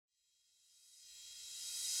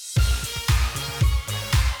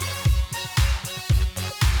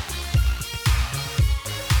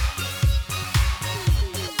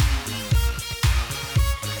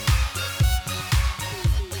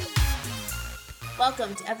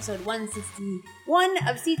Welcome to episode 161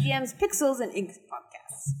 of CGM's Pixels and Inks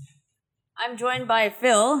podcast. I'm joined by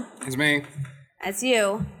Phil. It's me. That's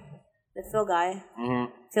you. The Phil guy.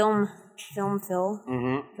 Mm-hmm. Film Phil.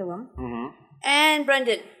 Mm-hmm. Film. Mm-hmm. And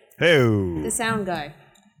Brendan. Hey, The sound guy.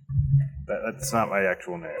 that's not my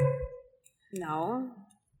actual name. No.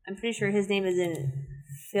 I'm pretty sure his name isn't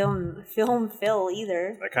Film Phil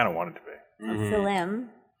either. I kind of wanted to be. Or Phil M.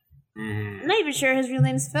 Mm-hmm. I'm not even sure his real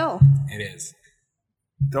name's Phil. It is.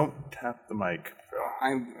 Don't tap the mic, Phil.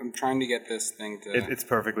 I'm trying to get this thing to It's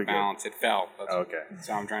perfectly good. balance. It fell. Okay.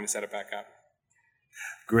 So I'm trying to set it back up.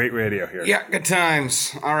 Great radio here. Yeah, good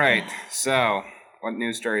times. All right. So, what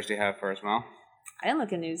news stories do you have for us, Mel? I didn't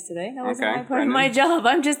look at news today. That wasn't Okay, my part Brendan? of my job.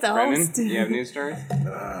 I'm just the Brendan, host. do you have news stories?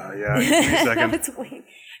 Yeah. Give me a second. That's weird.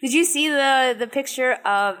 Did you see the picture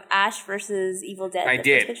of Ash versus Evil Dead? I the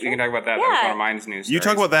did. first picture? We can talk about that. That was Yeah. one of mine's news stories. You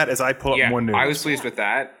talk about that as I pull up Yeah, more news. I was pleased with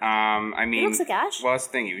that. I mean, He looks like Ash. Well, that's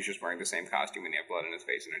the thing. He was just wearing the same costume and he had blood in his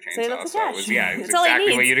face and a chainsaw. So he looks like it Ash. was, yeah, it was That's all he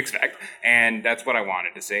exactly what needs. you'd expect. And that's what I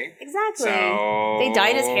wanted to see. Exactly. So They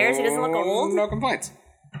dyed his hair so he doesn't look old. No complaints.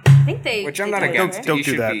 I think they. Which I'm they not dyed his against. hair. Don't he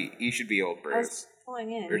do should that. He should be old I was Bruce.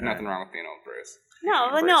 pulling in. There's nothing wrong with being old Bruce. No,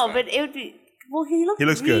 but Embrace no, that. but it would be. Well, he He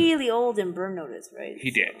looks good. really old in Burn Notice, right? He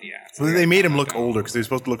did, yeah. So Well, they made him look older because they were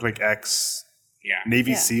supposed to look like Yeah.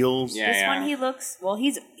 Navy Yeah. SEALs. Yeah. This one he looks. Well,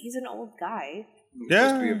 he's an old guy. He's Yeah.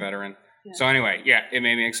 supposed to be a veteran. Yeah. So anyway, yeah, it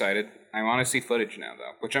made me excited. I want to see footage now,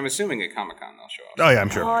 though, which I'm assuming at Comic-Con they'll show us. Oh, yeah, I'm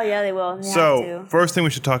sure. Oh yeah, they will. They So, have to. first thing we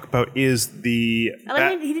should talk about is the... I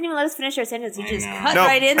like he didn't even let us finish our sentence. He just know. cut Nope.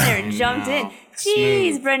 right in there and jumped in. know.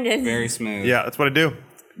 Jeez, Smooth. Brendan. Very smooth. Yeah, that's what I do.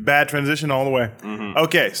 Bad transition all the way. Mm-hmm.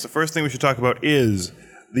 Okay, so first thing we should talk about is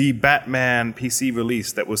the Batman PC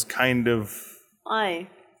release that was kind of... Why? Do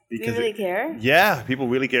we Because really it- care? Yeah, people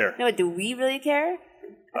really care. No, but do we really care?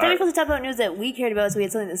 I thought we were supposed to talk about news that we cared about, so we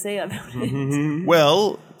had something to say about it.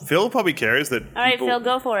 Well, Phil probably cares that All right, people- Phil,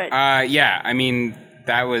 go for it. Yeah, I mean,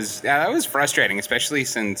 that was frustrating, especially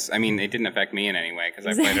since, I mean, it didn't affect me in any way because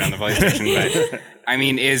I played it on the PlayStation, but, I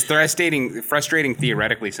mean, is frustrating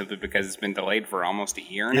theoretically simply because it's been delayed for almost a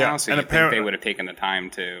year Yeah, now, so and you think they would have taken the time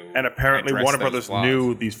to And apparently address Warner those Brothers flaws.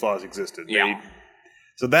 knew these flaws existed. Yeah.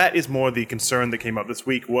 So that is more the concern that came out this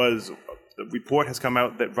week was the report has come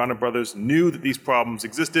out that Warner Brothers knew that these problems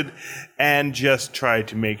existed and just tried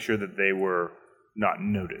to make sure that they were not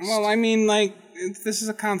noticed. Well, I mean, like, this is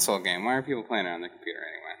a console game. Why are people playing it on the computer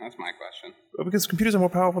anyway? That's my question. Well, because computers are more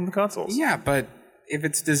powerful than the consoles. Yeah, but if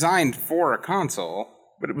it's designed for a console,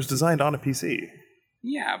 But it was designed on a PC.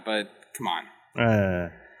 yeah, but come on. Uh,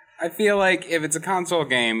 I feel like if it's a console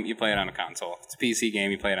game, you play it on a console. If it's a PC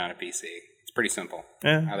game, you play it on a PC. It's pretty simple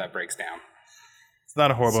Yeah. how that breaks down. it's not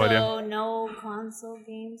a horrible idea. So, no console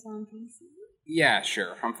games on PC? Yeah,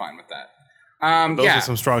 sure. I'm fine with that. Those yeah. are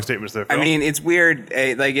some strong statements there, Phil. I mean, it's weird.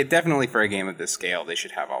 Like, it definitely for a game of this scale, they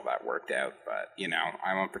should have all that worked out. But, you know,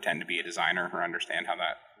 I won't pretend to be a designer or understand how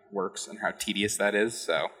that works and how tedious that is.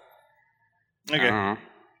 So, okay,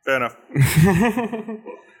 fair enough.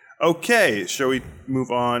 Okay, shall we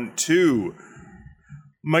move on to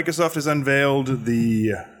Microsoft has unveiled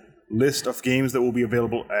the list of games that will be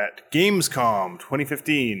available at Gamescom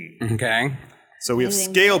 2015. Okay. So we have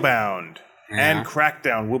Anything Scalebound Yeah. and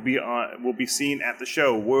Crackdown will be seen at the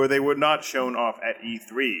show where they were not shown off at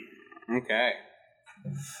E3. Okay.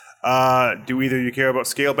 Do either of you care about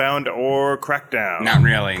Scalebound or Crackdown? Not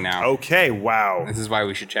really, no. Okay, wow. This is why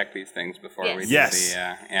we should check these things before we do Yes. the,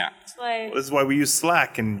 yeah. That's why. This is why we use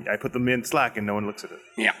Slack, and I put them in Slack, and no one looks at it.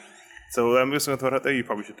 Yeah. So I'm just going to throw it out there. You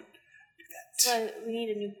probably should. That's why we need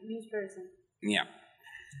a new news person. Yeah.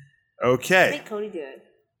 Okay. Make Cody do it.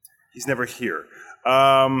 He's never here.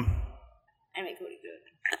 I make Cody do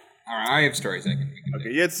it. All right, I have stories we can do.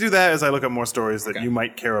 Okay, yeah, let's do that as I look at more stories that Okay. you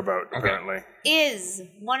might care about, apparently. Is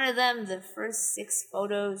one of them the first 6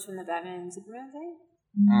 photos from the Batman and Superman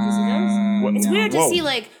thing? What- It's weird to Whoa. see,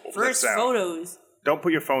 like, What's first that sound? photos. Don't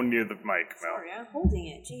put your phone near the mic, Mel. Sorry, I'm holding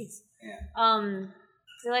it. Jeez. Yeah.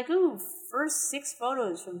 They're like, ooh, first 6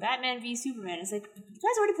 photos from Batman v Superman. It's like, you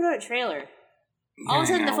guys already put out a trailer. All of a Yeah,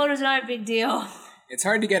 sudden, I the know. photos are not a big deal. It's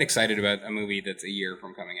hard to get excited about a movie that's a year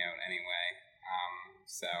from coming out anyway.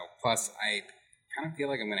 So, plus, I kind of feel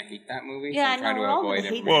like I'm going to hate that movie. Yeah, so I I'm trying know, to we're all avoid gonna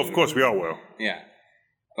it. hate Well, of course, we all will. Yeah.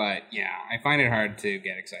 But, yeah, I find it hard to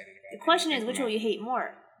get excited about The question is, anything which from will it. you hate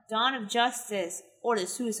more? Dawn of Justice or the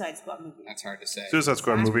Suicide Squad movie? That's hard to say. Suicide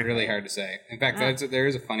Squad It's movie. really hard to say. In fact, Ah. there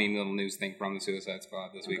is a funny little news thing from the Suicide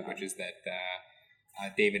Squad this week, God. which is that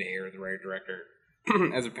David Ayer, the writer-director,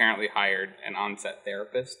 has apparently hired an on-set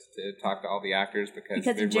therapist to talk to all the actors because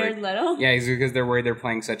of Jared Leto? Yeah, because they're worried they're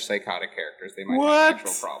playing such psychotic characters they might What? have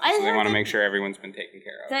actual problems. I So they heard want to that- make sure everyone's been taken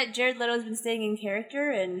care of. That Jared Leto's been staying in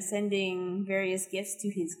character and sending various gifts to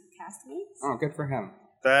his castmates. Oh, good for him.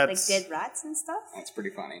 Like That's dead rats and stuff. That's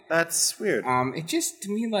pretty funny. that's weird. It just, to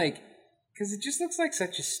me, like, because it just looks like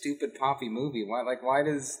such a stupid poppy movie. Why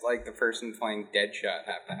does, like, the person playing Deadshot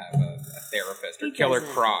have to have a therapist? Or He Killer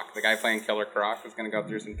doesn't. Croc, the guy playing Killer Croc is going to go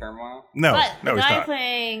through some turmoil? No, But no, the he's guy not.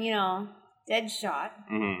 playing, Deadshot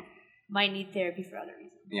Mm-hmm. might need therapy for other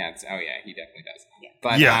reasons. Yeah, he definitely does. Yeah.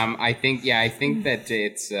 But Yeah. I think that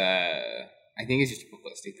it's I think it's just a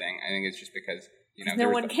publicity thing. I think it's just because No there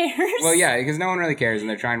was one cares. Well, yeah, because no one really cares, and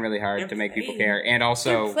they're trying really hard They're to make people playing- care, and They're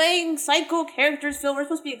also playing psycho characters, Phil. We're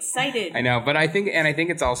supposed to be excited. I know, but I think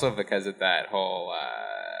it's also because of that whole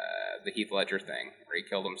the Heath Ledger thing where he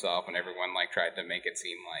killed himself, and everyone like tried to make it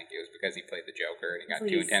seem like it was because he played the Joker, and he got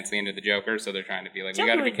too Please. intensely into the Joker, so they're trying to be like, we Joker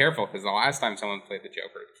got to be would- careful because the last time someone played the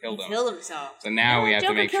Joker, it killed He him. killed himself. So now we have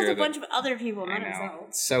Joker to make kills sure a that bunch of other people, I not know. himself.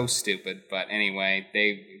 It's so stupid, but anyway,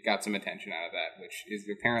 they got some attention out of that, which is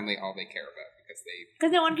apparently all they care about because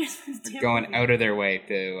Because no one cares. they're going out of their way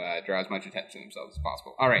to draw as much attention to themselves as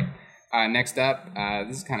possible. All right, next up,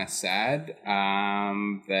 this is kind of sad.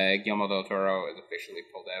 The Guillermo del Toro is officially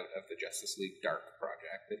pulled out of the Justice League Dark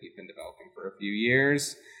project that he'd been developing for a few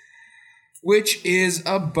years. Which is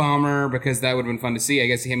a bummer because that would have been fun to see. I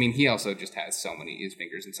guess, he also just has his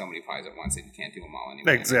fingers in so many pies at once that he can't do them all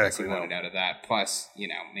anyway. Exactly, He no. wanted out of that. Plus,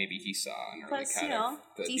 maybe he saw an early Plus, cut you of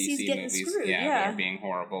the DC's DC getting movies. screwed, That yeah. are being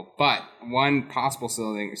horrible. But one possible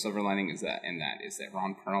silver lining is that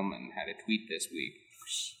Ron Perlman had a tweet this week.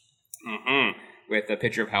 With a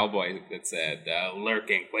picture of Hellboy that said,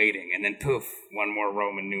 lurking, waiting, and then poof, one more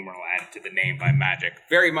Roman numeral added to the name by magic.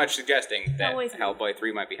 Very much suggesting that Hellboy 3. Hellboy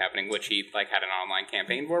 3 might be happening, which he had an online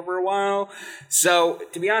campaign for a while. So,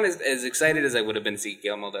 to be honest, as excited as I would have been to see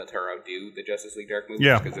Guillermo del Toro do the Justice League Dark movies,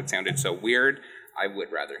 Yeah. because it sounded so weird, I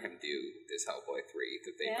would rather him do this Hellboy 3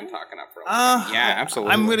 that they've been talking up for a long time. Yeah,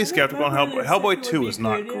 absolutely. I'm really skeptical on Hellboy. Hellboy 2 is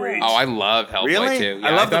not great. Oh, I love Hellboy Really? 2. I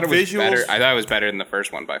love the thought it was visuals. better. I thought it was better than the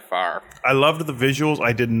first one by far. I loved the visuals.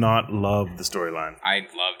 I did not love the storyline. I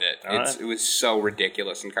loved it. Alright. It was so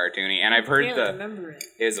ridiculous and cartoony, and I've heard I barely remember it.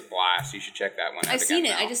 it is a blast. You should check that one out. I've seen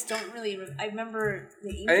again it. now. I just don't really. I remember the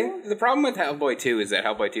I evil. think the problem with Hellboy 2 is that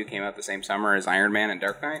Hellboy 2 came out the same summer as Iron Man and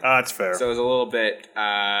Dark Knight. That's fair. So it was a little bit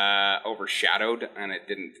overshadowed, and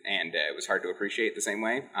it was hard to appreciate the same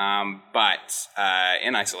way. But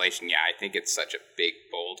in isolation, yeah, I think it's such a big,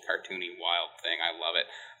 bold, cartoony, wild thing. I love it.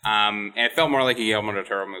 And it felt more like a Guillermo del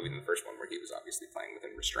Toro movie than the first one, where he was obviously playing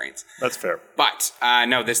within restraints. That's fair. But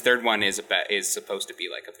no, this third one is supposed to be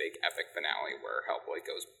like a big epic finale where Hellboy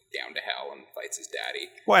goes down to hell and fights his daddy.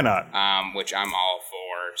 Why not? Which I'm all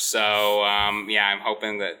for. So yeah, I'm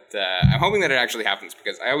hoping that it actually happens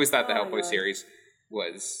because I always thought the Oh, Hellboy God. series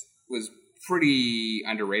was pretty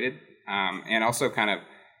underrated, and also kind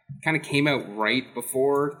of came out right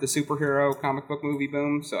before the superhero comic book movie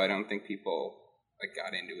boom. So I don't think people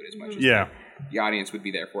got into it as much as Yeah. the audience would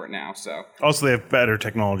be there for it now. So Also, they have better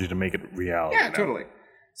technology to make it reality. yeah, now. totally.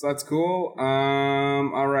 So that's cool.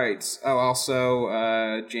 All right. Oh,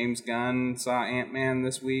 also, James Gunn saw Ant-Man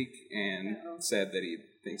this week and said that he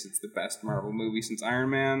thinks it's the best Marvel movie since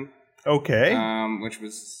Iron Man, Okay. which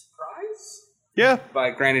was a surprise. Yeah.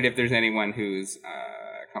 But granted, if there's anyone whose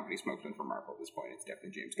company spokesman for Marvel at this point, it's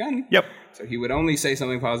definitely James Gunn. Yep. So he would only say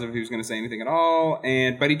something positive if he was going to say anything at all.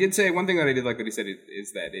 But he did say one thing that I did like that he said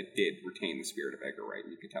is that it did retain the spirit of Edgar Wright, and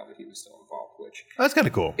you could tell that he was still involved, which That's kind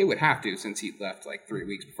of cool. it would have to, since he left 3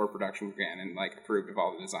 weeks before production began and approved of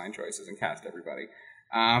all the design choices and cast everybody.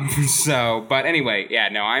 But anyway, yeah,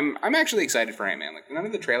 no, I'm actually excited for Ant-Man. None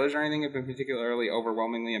of the trailers or anything have been particularly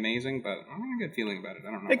overwhelmingly amazing, but I have a good feeling about it.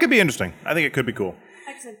 I don't know. It could be interesting. I think it could be cool.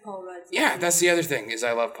 I just said Paul Rudd. Yeah, that's the other thing is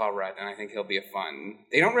I love Paul Rudd, and I think he'll be a fun.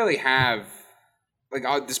 They don't really have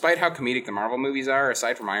despite how comedic the Marvel movies are,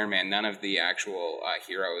 aside from Iron Man, none of the actual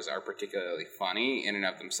heroes are particularly funny in and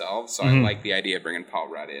of themselves. So I like the idea of bringing Paul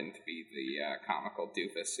Rudd in to be the comical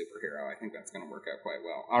doofus superhero. I think that's going to work out quite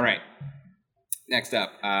well. All right. Next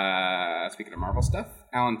up, speaking of Marvel stuff,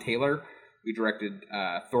 Alan Taylor, who directed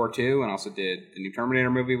Thor 2 and also did the new Terminator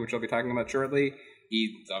movie, which I'll be talking about shortly.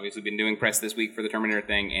 He's obviously been doing press this week for the Terminator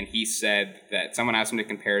thing, and he said that someone asked him to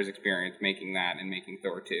compare his experience making that and making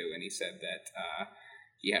Thor 2, and he said that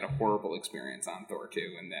he had a horrible experience on Thor 2,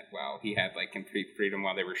 and that while he had complete freedom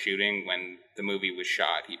while they were shooting, when the movie was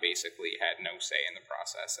shot, he basically had no say in the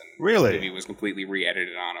process, and Really? the movie was completely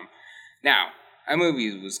re-edited on him. Now, that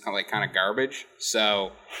movie was kind of garbage,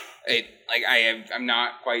 so I'm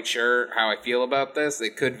not quite sure how I feel about this.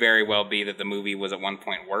 It could very well be that the movie was at one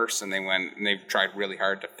point worse, and they've tried really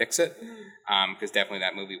hard to fix it. Because definitely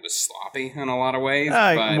that movie was sloppy in a lot of ways.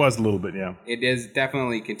 But it was a little bit, yeah. It is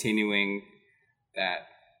definitely continuing that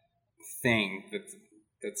thing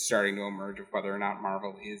that's starting to emerge of whether or not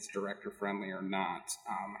Marvel is director friendly or not.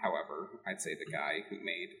 However, I'd say the guy who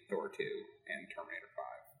made Thor 2 and Terminator 5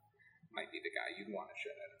 might be the guy you'd want to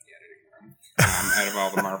shut out of the editing room out of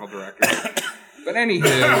all the Marvel directors. But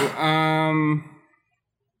anywho,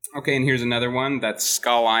 okay, and here's another one. That's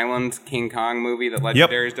Skull Island King Kong movie that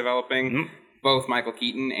Legendary is developing. Mm-hmm. Both Michael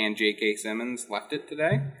Keaton and J.K. Simmons left it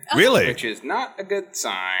today. Really? Which is not a good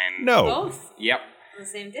sign. No. Both? Yep. On the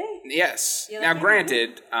same day? Yes. Now,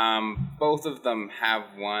 granted, both of them have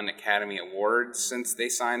won Academy Awards since they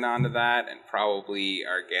signed on to that, and probably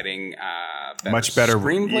are getting much better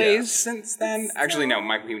screenplays since then. Actually, no,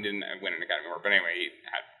 Michael Keaton didn't win an Academy Award, but anyway,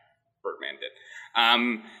 Birdman did.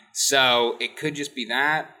 So it could just be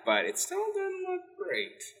that, but it still doesn't look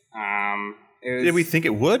great. Did we think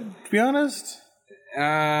it would, to be honest?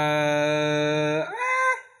 I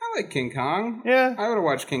like King Kong. Yeah. I would have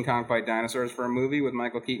watched King Kong fight dinosaurs for a movie with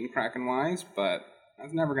Michael Keaton cracking wise, but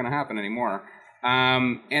that's never going to happen anymore.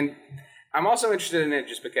 And I'm also interested in it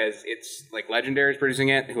just because it's like Legendary is producing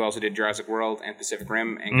it, who also did Jurassic World and Pacific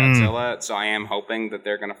Rim and Godzilla. So I am hoping that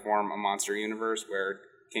they're going to form a monster universe where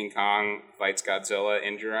King Kong fights Godzilla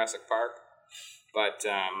in Jurassic Park. But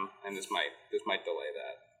and this might delay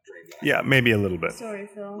that dream. Yeah, maybe a little bit. Sorry,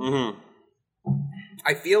 Phil. Mm-hmm.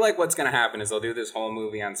 I feel like what's going to happen is they'll do this whole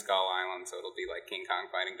movie on Skull Island, so it'll be like King Kong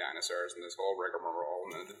fighting dinosaurs and this whole rigmarole.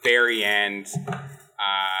 And at the very end,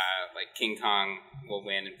 like King Kong will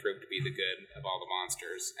win and prove to be the good of all the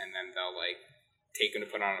monsters, and then they'll like take him to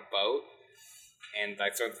put on a boat, and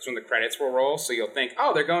like so that's when the credits will roll. So you'll think,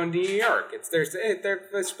 oh, they're going to New York. They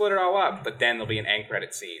split it all up, but then there'll be an end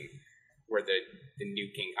credit scene where the new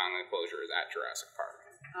King Kong enclosure is at Jurassic Park.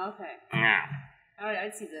 Okay. Yeah.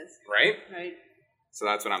 I'd see this. Right? Right. So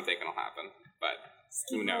that's what I'm thinking will happen, but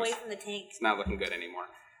who knows? Away from the tank. It's not looking good anymore.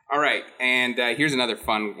 All right, and here's another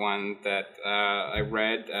fun one that I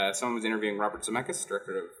read. Someone was interviewing Robert Zemeckis,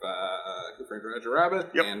 director of Who Framed Roger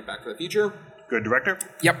Rabbit and Back to the Future. Good director.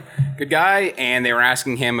 Yep, good guy. And they were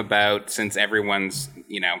asking him about, since everyone's,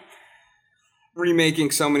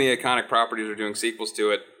 remaking so many iconic properties or doing sequels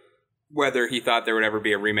to it, whether he thought there would ever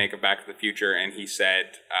be a remake of Back to the Future, and he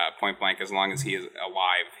said, point blank, as long as he is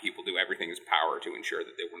alive, he will do everything in his power to ensure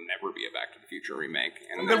that there will never be a Back to the Future remake.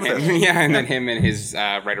 And then him and his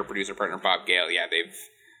writer-producer partner, Bob Gale, they've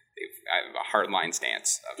a hardline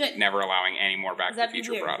stance of never allowing any more Back to the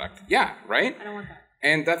Future product. Yeah, right? I don't want that.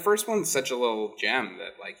 And that first one's such a little gem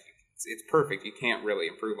that, like, it's perfect. You can't really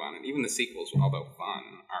improve on it. Even the sequels, although fun,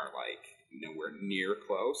 are, like, nowhere near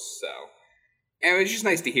close, so... And it was just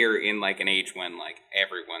nice to hear in like an age when like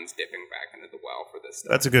everyone's dipping back into the well for this stuff.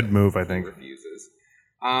 That's a good move, I think. He refuses.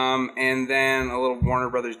 And then a little Warner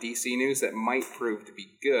Brothers DC news that might prove to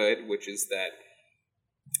be good, which is that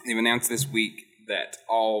they've announced this week that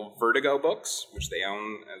all Vertigo books, which they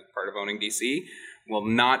own as part of owning DC, will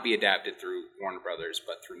not be adapted through Warner Brothers,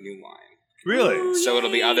 but through New Line. Really? Ooh, so yay.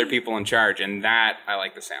 It'll be other people in charge, and that I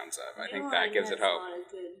like the sounds of. I think that gives it hope.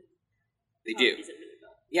 They do.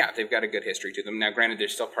 Yeah, they've got a good history to them. Now, granted, they're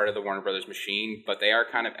still part of the Warner Brothers machine, but they are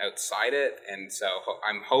kind of outside it, and so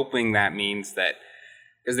I'm hoping that means that,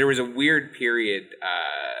 because there was a weird period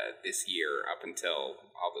this year up until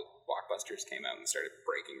all the blockbusters came out and started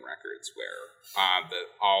breaking records, where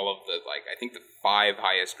all of the, like, I think the 5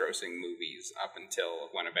 highest grossing movies up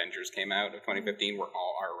until when Avengers came out of 2015 were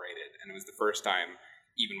all R-rated, and it was the first time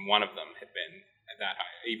even one of them had been that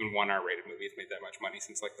high. Even one R-rated movie has made that much money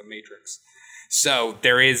since, like, The Matrix. So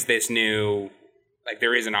there is this new, like,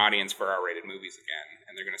 there is an audience for R-rated movies again,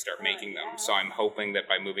 and they're going to start making them. So I'm hoping that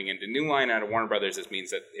by moving into New Line out of Warner Brothers, this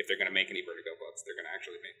means that if they're going to make any Vertigo books, they're going to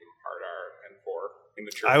actually make them hard R and for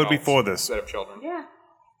immature I would be adults for this. instead of children. Yeah.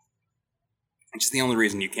 Which is the only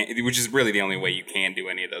reason you can't, which is really the only way you can do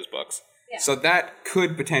any of those books. Yeah. So that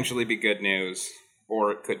could potentially be good news,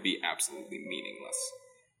 or it could be absolutely meaningless.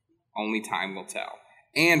 Only time will tell.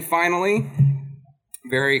 And finally,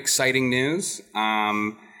 very exciting news.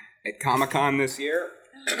 At Comic-Con this year,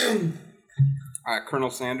 Colonel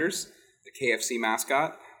Sanders, the KFC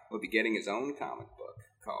mascot, will be getting his own comic book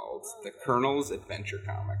called The Colonel's Adventure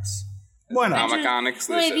Comics. Why not? Comic-Con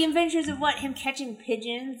exclusive. Wait, the adventures of what? Him catching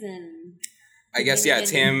pigeons and... I guess, yeah,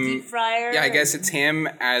 it's him. Deep fryer. Yeah, I guess it's him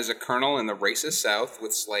as a colonel in the racist South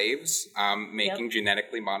with slaves, making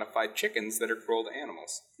genetically modified chickens that are cruel to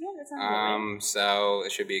animals. Yeah, that sounds right. So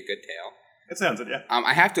it should be a good tale. It sounds it, yeah.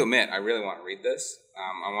 I have to admit, I really want to read this.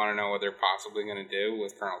 I want to know what they're possibly going to do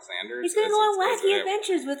with Colonel Sanders. He's going to go on wacky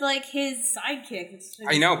adventures with, like, his sidekick.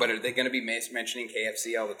 I know, but are they going to be mentioning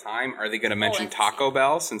KFC all the time? Are they going to mention Taco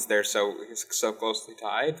Bell since they're so closely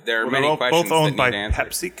tied? There are many questions both owned that by need answered.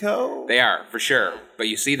 PepsiCo? They are, for sure. But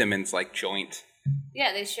you see them in, like, joint.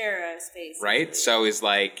 Yeah, they share a space. Right? So is,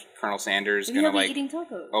 like, Colonel Sanders going to, like, eating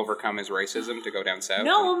tacos. overcome his racism to go down south?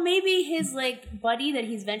 No, maybe his, like, buddy that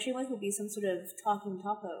he's venturing with will be some sort of talking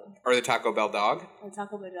taco. Or the Taco Bell dog? Or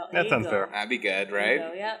Taco Bell dog. That sounds fair. That'd be good, right?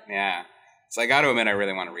 There you go, Yeah. So I got to admit, I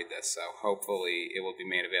really want to read this. So hopefully it will be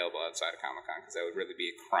made available outside of Comic-Con, because that would really be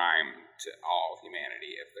a crime to all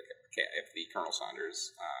humanity if the Colonel Sanders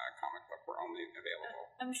comic book were only available.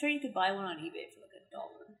 I'm sure you could buy one on eBay for like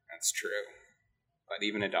 $1. That's true. But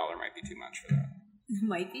even $1 might be too much for that.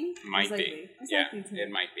 Might be? Might be. Yeah, it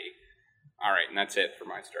might be. All right, and that's it for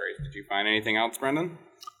my stories. Did you find anything else, Brendan?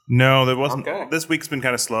 No, there wasn't. Okay. This week's been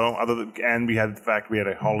kind of slow, and we had the fact we had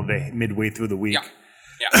a holiday midway through the week,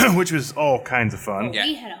 Yeah. which was all kinds of fun. Yeah.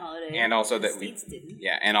 We had a holiday. And also that the States didn't.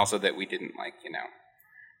 Yeah, and also that we didn't, like,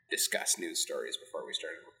 discuss news stories before we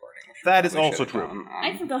started recording. Which That is probably also should have true. done.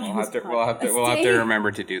 I forgot We'll have to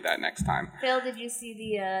remember to do that next time. Phil, did you see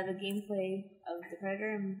the gameplay of the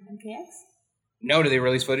Predator and MKX? No, do they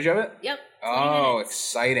release footage of it? Yep. 20 Oh, minutes.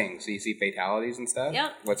 exciting! So you see fatalities and stuff.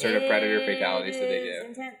 Yep. What sort of Predator fatalities do they It is do?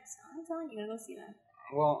 intense. I'm telling you, you gotta go see that.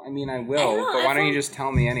 Well, I mean, I will, I know, but why I don't you thought- just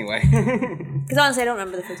tell me anyway? Because honestly, I don't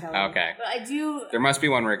remember the fatality. Okay. But I do. There must be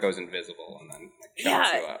one where it goes invisible and then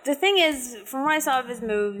chops you Yeah. up. The thing is, from what I saw of his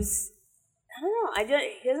moves, I don't know.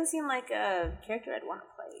 He doesn't seem like a character I'd want to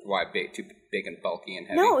play. Why? Too big and bulky and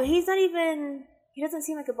heavy? No, he's not even. He doesn't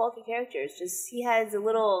seem like a bulky character. It's just he has a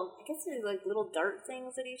little. I guess there's like little dart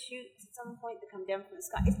things that he shoots at some point that come down from the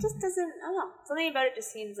sky. It just doesn't. I don't know. Something about it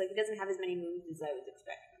just seems like he doesn't have as many moves as I would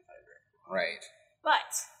expect from a Predator. Right.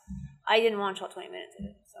 But I didn't watch all 20 minutes of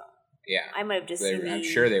it, so Yeah. I might have just seen. I'm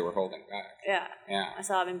sure they were holding back. Yeah. Yeah. I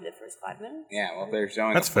saw maybe the first 5 minutes. Yeah, well, if they're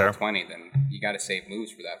showing That's the full fair. 20, then you got to save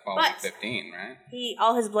moves for that following But- 15, right?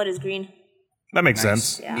 All his blood is green. That makes Nice.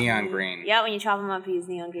 sense. Yeah. Neon green. Yeah, when you chop him up, he's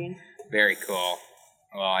neon green. Very cool.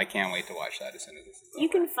 Well, I can't wait to watch that as soon as this is over. You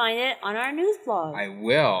can find it on our news blog. I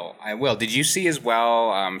will. Did you see as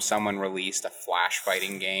well, someone released a Flash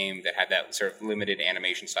fighting game that had that sort of limited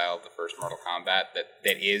animation style of the first Mortal Kombat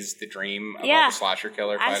that is the dream of all the slasher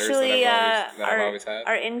killer fighters Actually, that I've always had?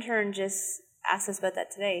 our intern just asked us about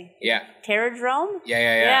that today. Yeah. Terradrome? Yeah.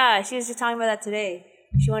 Yeah, she was just talking about that today.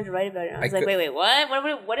 She wanted to write about it. And I was like, wait,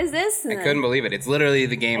 what? What is this? And I then couldn't believe it. It's literally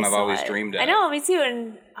the game I I've saw always it. dreamed of. I know, me too.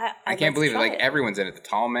 And I can't believe it. Like, everyone's in it. The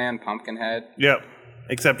Tall Man, Pumpkinhead. Yep.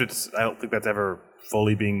 Except I don't think that's ever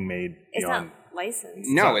fully being made It's beyond. not licensed.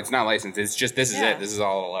 No, it's not licensed. It's just, this is Yeah. it. This is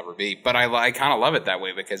all it'll ever be. But I kind of love it that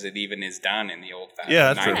way because it even is done in the old-fashioned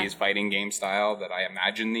Yeah, that's true. 90s fighting game style that I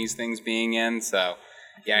imagine these things being in. So,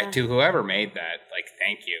 yeah, to whoever made that, like,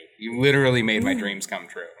 thank you. You literally made my dreams come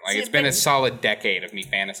true. Like, it's been a solid decade of me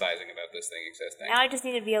fantasizing about this thing existing. Now I just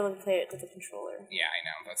need to be able to play it with a controller. Yeah, I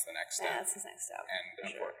know. That's the next step. Yeah, that's the next step. And,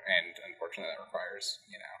 for sure. and unfortunately, that requires,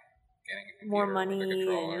 getting a More computer with a money.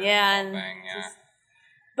 controller And, yeah, the whole and thing, yeah.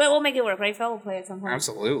 but we'll make it work, right, Phil? We'll play it at some point.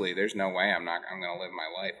 Absolutely. There's no way I'm going to live my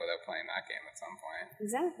life without playing that game at some point.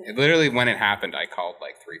 Exactly. It literally, when it happened, I called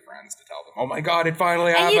like 3 friends to tell them, "Oh my god, it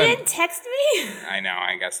finally And happened!" you didn't text me? I know.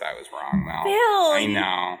 I guess I was wrong, Mel. Phil, I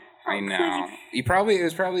know. I could know. It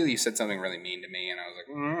was probably you said something really mean to me, and I was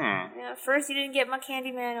like, Yeah, first you didn't get my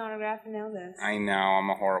Candyman autograph, and now this. I know. I'm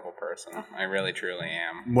a horrible person. I really, truly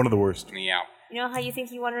am. One of the worst. Yeah. You know how you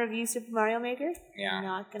think you want to review Super Mario Maker? Yeah.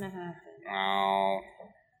 Not gonna happen. Oh,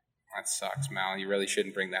 that sucks, Mal. You really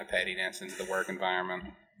shouldn't bring that pettiness into the work environment.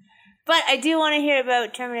 But I do want to hear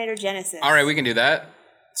about Terminator Genesis. All right, we can do that.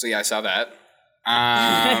 So yeah, I saw that.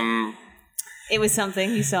 It was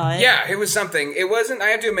something. You saw it. Yeah, it was something. It wasn't, I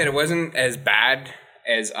have to admit, it wasn't as bad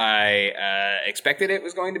as I expected it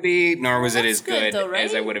was going to be, nor was it that's as good good though, right?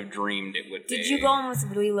 as I would have dreamed it would be. Did you go in with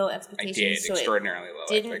really low I expectations? did, so it extraordinarily low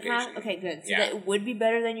didn't expectations. have? Okay, good. So Yeah. that would be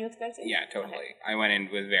better than you expected? Yeah, totally. Okay. I went in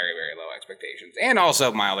with very, very low expectations, and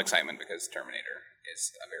also mild excitement because Terminator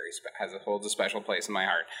is holds a special place in my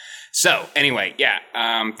heart. So anyway, yeah,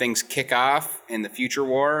 things kick off in the future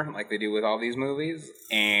war like they do with all these movies,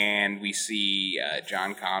 and we see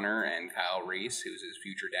John Connor and Kyle Reese, who's his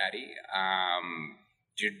future daddy,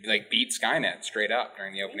 like beat Skynet straight up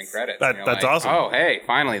during the opening credits. That- And you're that's like, awesome. Oh, hey,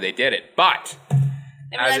 finally they did it, but.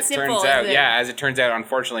 Never As that it simple, turns out, is it? as it turns out,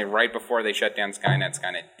 unfortunately, right before they shut down Skynet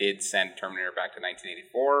did send Terminator back to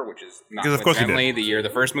 1984, which is not Because of course he did. coincidentally the year the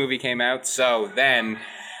first movie came out. So then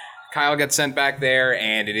Kyle gets sent back there,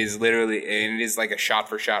 and it is like a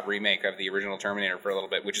shot-for-shot remake of the original Terminator for a little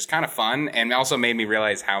bit, which is kind of fun, and also made me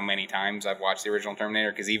realize how many times I've watched the original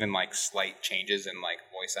Terminator, because even like slight changes in like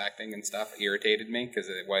voice acting and stuff irritated me, because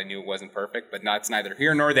I knew it wasn't perfect, but that's neither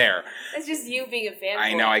here nor there. That's just you being a fan.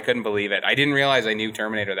 I know, I couldn't believe it. I didn't realize I knew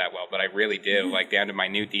Terminator that well, but I really do, like down to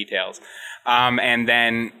minute details. And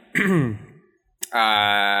then...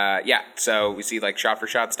 so we see like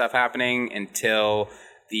shot-for-shot stuff happening until...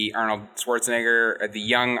 the Arnold Schwarzenegger, the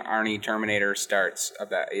young Arnie Terminator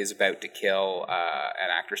is about to kill an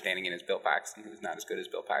actor standing in as Bill Paxton, who's not as good as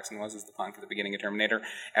Bill Paxton was as the punk at the beginning of Terminator.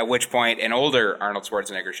 At which point, an older Arnold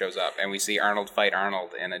Schwarzenegger shows up, and we see Arnold fight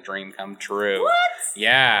Arnold in a dream come true. What?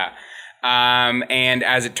 Yeah. And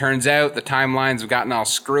as it turns out, the timelines have gotten all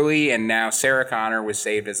screwy, and now Sarah Connor was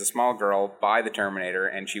saved as a small girl by the Terminator,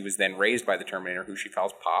 and she was then raised by the Terminator, who she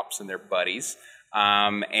calls Pops, and they're buddies.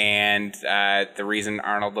 The reason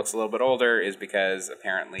Arnold looks a little bit older is because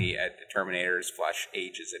apparently the Terminator's flesh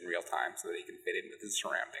ages in real time so that he can fit in with his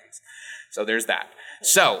surroundings. So there's that.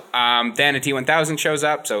 So then a T-1000 shows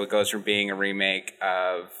up, so it goes from being a remake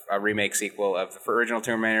sequel of the original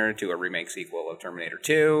Terminator to a remake sequel of Terminator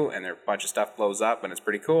 2, and a bunch of stuff blows up, and it's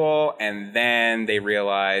pretty cool. And then they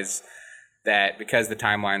realize that because the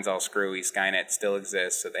timeline's all screwy, Skynet still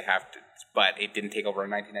exists, so they have to. But it didn't take over in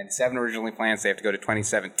 1997 originally planned, so they have to go to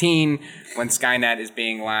 2017 when Skynet is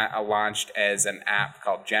being launched as an app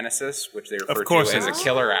called Genesis, which they refer to as a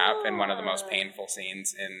killer app and one of the most painful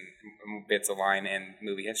scenes in bits of line in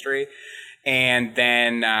movie history. And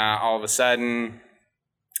then all of a sudden,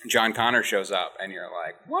 John Connor shows up, and you're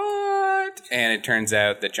like, what? And it turns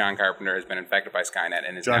out that John Carpenter has been infected by Skynet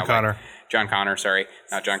and is John Connor, sorry,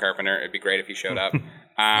 not John Carpenter. It'd be great if he showed up.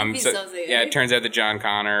 It turns out that John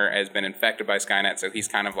Connor has been infected by Skynet, so he's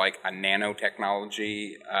kind of like a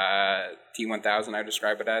nanotechnology T-1000, I would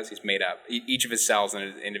describe it as. He's made up. Each of his cells is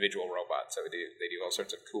an individual robot, so they do all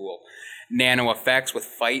sorts of cool nano effects with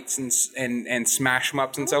fights and smash 'em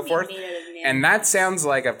ups and so forth. And that sounds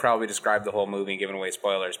like I've probably described the whole movie and given away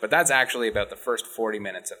spoilers, but that's actually about the first 40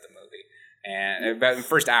 minutes of the movie. And about the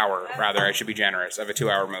first hour, rather, I should be generous, of a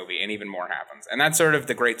 2-hour movie, and even more happens. And that's sort of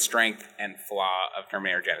the great strength and flaw of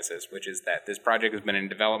Terminator Genesis, which is that this project has been in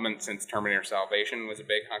development since Terminator Salvation was a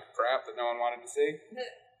big hunk of crap that no one wanted to see.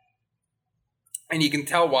 And you can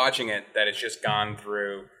tell watching it that it's just gone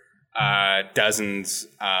through dozens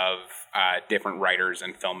of different writers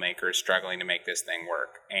and filmmakers struggling to make this thing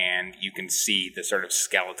work. And you can see the sort of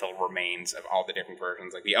skeletal remains of all the different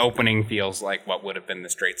versions. Like the opening feels like what would have been the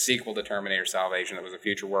straight sequel to Terminator Salvation that was a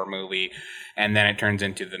future war movie. And then it turns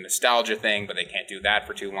into the nostalgia thing, but they can't do that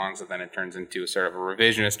for too long. So then it turns into sort of a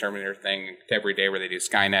revisionist Terminator thing every day where they do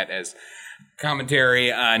Skynet as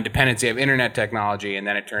commentary on dependency of internet technology, and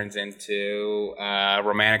then it turns into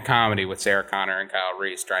romantic comedy with Sarah Connor and Kyle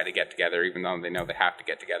Reese trying to get together, even though they know they have to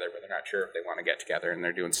get together, but they're not sure if they want to get together, and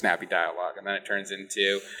they're doing snappy dialogue. And then it turns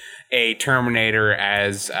into a Terminator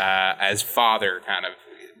as father kind of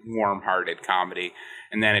warm-hearted comedy,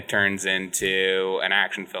 and then it turns into an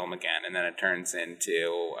action film again, and then it turns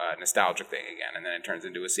into a nostalgic thing again, and then it turns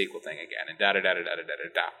into a sequel thing again, and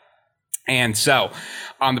da-da-da-da-da-da-da-da. And so,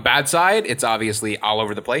 on the bad side, it's obviously all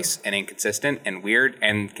over the place and inconsistent and weird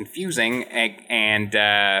and confusing. And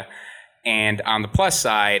on the plus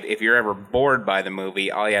side, if you're ever bored by the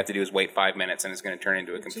movie, all you have to do is wait 5 minutes and it's going to turn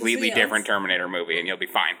into a completely different Terminator movie and you'll be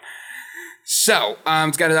fine. So,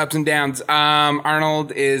 it's got its ups and downs.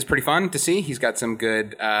 Arnold is pretty fun to see. He's got some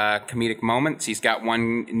good comedic moments. He's got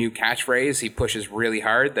one new catchphrase he pushes really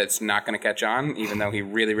hard that's not going to catch on, even though he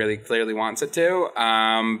really, really clearly wants it to.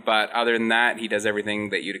 But other than that, he does everything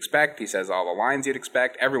that you'd expect. He says all the lines you'd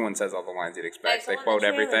expect. Everyone says all the lines you'd expect. They quote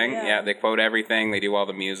everything. Yeah, they quote everything. They do all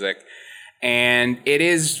the music. And it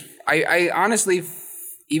is, I honestly...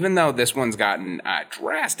 Even though this one's gotten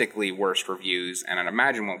drastically worse reviews, and I'd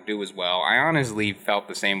imagine won't do as well, I honestly felt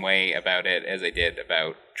the same way about it as I did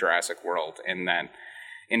about Jurassic World, in that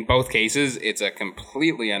in both cases, it's a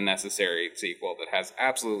completely unnecessary sequel that has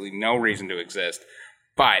absolutely no reason to exist,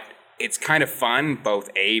 but it's kind of fun, both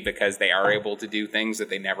A, because they are able to do things that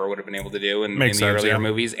they never would have been able to do in the earlier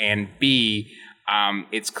movies, and B,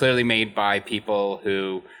 it's clearly made by people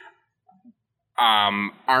who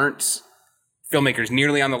aren't filmmakers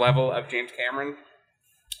nearly on the level of James Cameron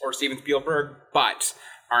or Steven Spielberg, but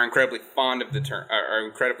are incredibly fond of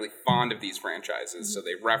these franchises. So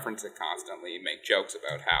they reference it constantly, make jokes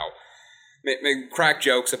about how, crack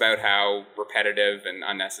jokes about how repetitive and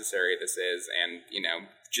unnecessary this is, and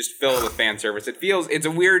just fill it with fan service. It's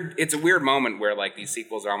a weird moment where like these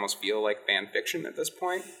sequels almost feel like fan fiction at this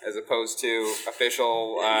point, as opposed to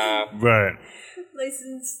official right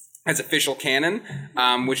licensed. as official canon,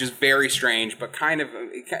 which is very strange, but kind of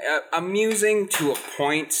amusing to a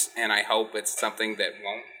point, and I hope it's something that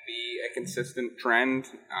won't be a consistent trend,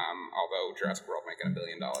 although Jurassic World making $1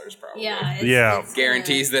 billion probably It's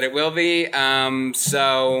guarantees that it will be.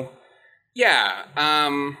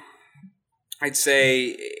 I'd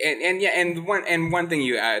say, and one thing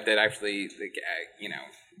that actually,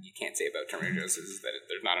 you can't say about Terminator Genisys is that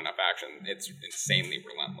there's not enough action. It's insanely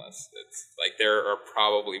relentless. It's like there are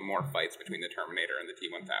probably more fights between the Terminator and the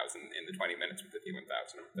T-1000 in the 20 minutes with the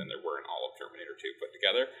T-1000 than there were in all of Terminator 2 put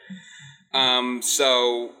together.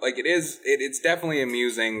 It's definitely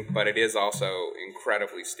amusing, but it is also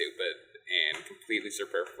incredibly stupid and completely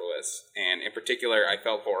superfluous. And in particular, I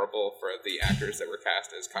felt horrible for the actors that were cast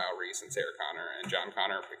as Kyle Reese and Sarah Connor and John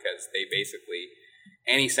Connor, because they basically,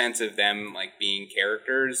 any sense of them like being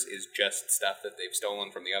characters is just stuff that they've stolen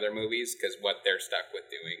from the other movies, because what they're stuck with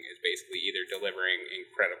doing is basically either delivering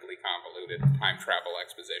incredibly convoluted time travel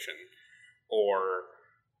exposition or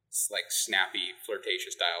like snappy,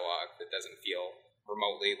 flirtatious dialogue that doesn't feel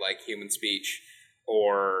remotely like human speech,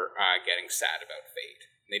 or getting sad about fate.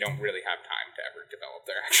 They don't really have time to ever develop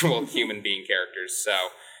their actual human being characters.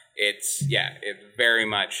 So it's very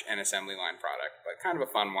much an assembly line product, but kind of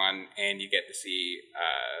a fun one. And you get to see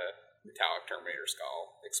metallic Terminator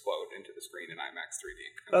skull explode into the screen in IMAX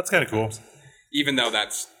 3D. That's kind of cool. Even though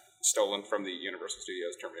that's stolen from the Universal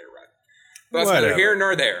Studios Terminator ride. But that's neither here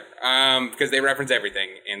nor there, because they reference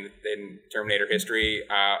everything in Terminator history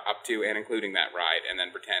up to and including that ride, and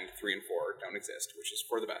then pretend 3 and 4 don't exist, which is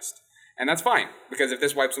for the best. And that's fine, because if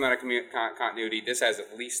this wipes them out of continuity, this has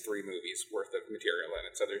at least 3 movies worth of material in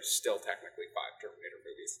it, so there's still technically 5 Terminator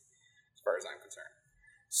movies, as far as I'm concerned.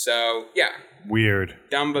 So, yeah. Weird.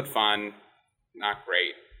 Dumb but fun, not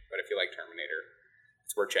great, but if you like Terminator,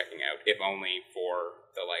 it's worth checking out, if only for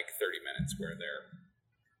the 30 minutes where that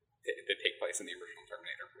take place in the original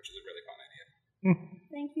Terminator, which is a really fun idea.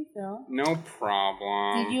 Thank you, Phil. No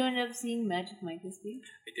problem. Did you end up seeing Magic Mike this week?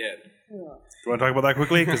 I did. Cool. Do you want to talk about that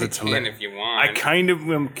quickly? Because it's hilarious. If you want. I kind of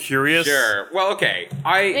am curious. Sure. Well, okay.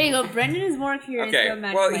 There you go. Brendan is more curious about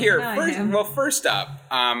Magic Mike. First up,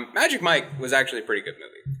 Magic Mike was actually a pretty good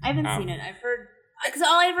movie. I haven't seen it. I've heard, because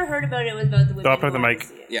all I ever heard about it was about the women. Stop at the mic.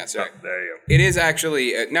 Yeah, sorry. Oh, there you go. It is actually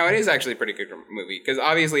it is actually a pretty good movie, because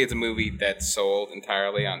obviously it's a movie that's sold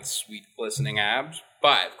entirely on sweet glistening abs,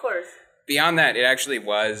 but Of course. beyond that, it actually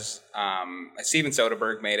was Steven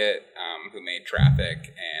Soderbergh made it, who made Traffic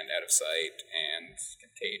and Out of Sight and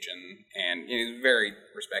Contagion, and he's a very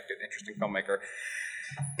respected, interesting filmmaker.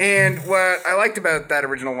 And what I liked about that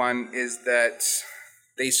original one is that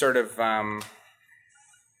they sort of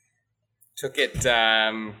took it,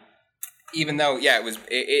 even though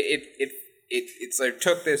it sort of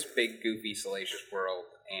took this big, goofy, salacious world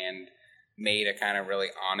and made a kind of really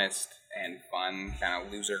honest and fun kind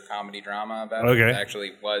of loser comedy drama about it. It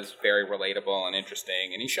actually was very relatable and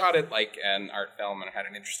interesting, and he shot it like an art film and had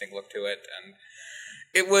an interesting look to it, and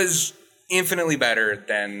it was infinitely better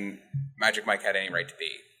than Magic Mike had any right to be.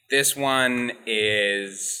 This one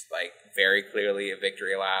is very clearly a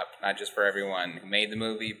victory lap, not just for everyone who made the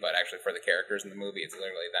movie, but actually for the characters in the movie. It's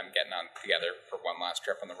literally them getting on together for one last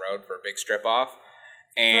trip on the road for a big strip off.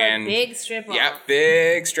 And big strip off. Yeah,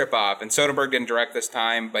 big strip off. And Soderbergh didn't direct this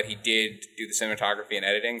time, but he did do the cinematography and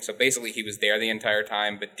editing. So basically he was there the entire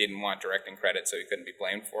time, but didn't want directing credit, so he couldn't be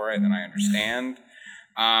blamed for it, and I understand.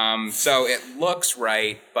 So it looks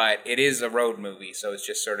right, but it is a road movie, so it's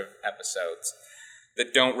just sort of episodes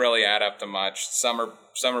that don't really add up to much. Some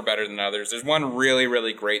are better than others. There's one really,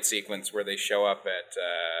 really great sequence where they show up at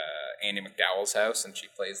Andie MacDowell's house, and she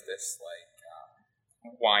plays this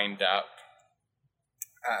wind up,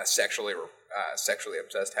 sexually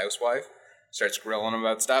obsessed housewife. Starts grilling him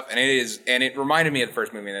about stuff, and it reminded me of the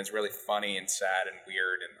first movie, and it's really funny and sad and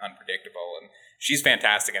weird and unpredictable, and she's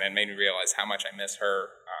fantastic, and it made me realize how much I miss her,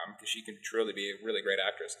 because she can truly be a really great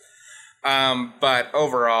actress. But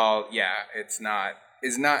overall, yeah, it's not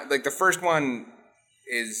like the first one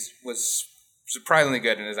was surprisingly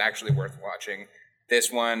good and is actually worth watching.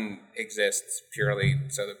 This one exists purely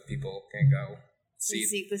so that people can go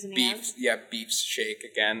see beefs shake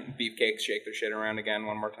again, beefcakes shake their shit around again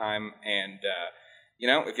one more time, and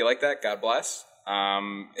if you like that, God bless.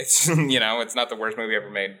 It's it's not the worst movie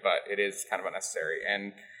ever made, but it is kind of unnecessary,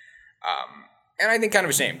 and I think kind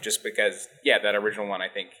of a shame, just because that original one I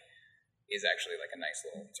think is actually like a nice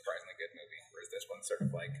little, surprisingly good movie, whereas this one's sort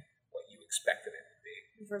of like what you expected it to be.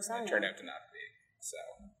 And it turned out to not be. So,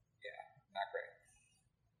 yeah, not great.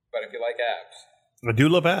 But if you like abs. I do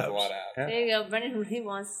love abs. A lot of abs. There you go. Brendan really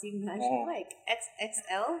wants to see Magic Mike.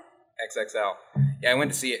 XXL? XXL. Yeah, I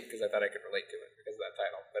went to see it because I thought I could relate to it, because that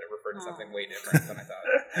title, but it referred to something way different than I thought.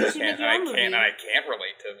 You should make your own movie. I can't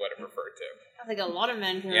relate to what it referred to. I think a lot of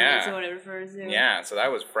men can Yeah. relate to what it refers to. Yeah, so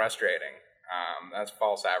that was frustrating. That's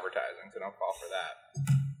false advertising, so don't fall for that.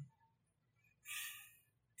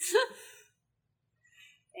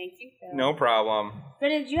 Thank you, Phil. No problem. But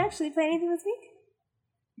did you actually play anything this week?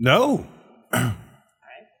 No.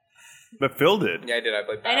 But Phil did. Yeah, I did. I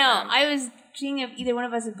played I Batman. know. I was seeing if either one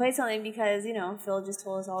of us had played something because, Phil just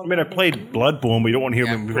told us all I mean, I about played it. Bloodborne. We don't want to hear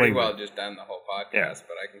Yeah, me I'm pretty playing. well just done the whole podcast, Yeah.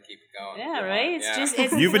 but I can keep it going. Yeah, if you right? want. It's Yeah. just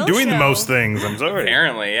it's You've been Phil's doing the show. most things. I'm sorry.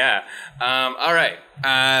 Apparently, yeah. All right.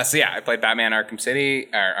 So yeah, I played Batman Arkham City,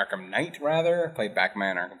 or Arkham Knight rather. I played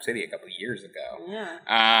Batman Arkham City a couple of years ago.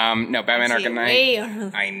 Yeah. No, Batman Actually, Arkham Knight. way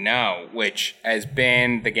early. I know, which has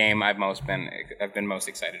been the game I've been most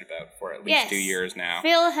excited about for at least Yes. 2 years now.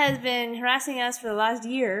 Phil has been harassing us for the last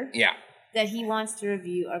year Yeah, that he wants to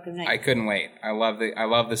review Arkham Knight. I couldn't wait. I love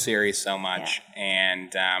the series so much,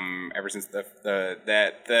 and ever since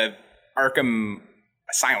the Arkham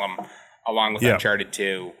Asylum, along with Yeah. Uncharted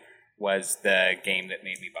 2, was the game that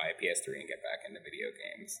made me buy a PS3 and get back into video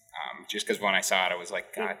games. Just because when I saw it, I was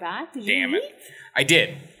like, God Get back? Did damn you it! leave? I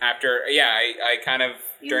did after. Yeah, I kind of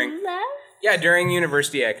You left? during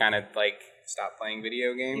university, I kind of like stopped playing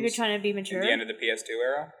video games. You were trying to be at mature? the end of the PS2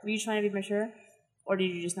 era. Were you trying to be mature? Or did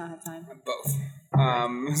you just not have time? Both.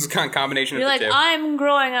 It was a combination You're of like, the two. I'm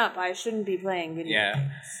growing up. I shouldn't be playing video games. Yeah,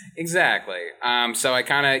 exactly. So I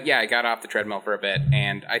kind of, I got off the treadmill for a bit,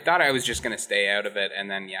 and I thought I was just going to stay out of it,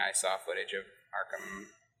 and then, I saw footage of Arkham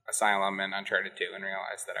Asylum and Uncharted 2 and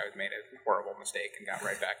realized that I had made a horrible mistake and got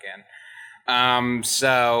right back in. And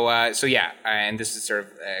this is sort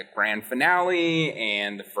of a grand finale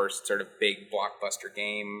and the first sort of big blockbuster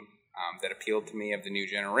game that appealed to me of the new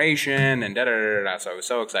generation, and da-da-da-da-da, so I was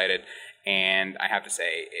so excited, and I have to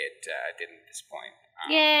say it didn't disappoint.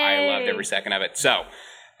 Yay! I loved every second of it. So,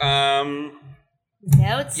 Without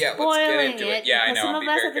Yeah, let's get spoiling into it. Yeah, I because know, Some I'll of be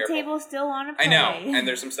us very at the careful. table still want to play. I know, and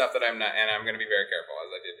there's some stuff that I'm not, and I'm going to be very careful as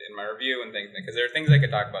I did in my review and things, because there are things I could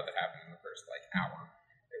talk about that happened in the first hour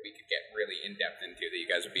that we could get really in depth into that you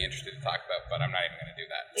guys would be interested to talk about, but I'm not even going to do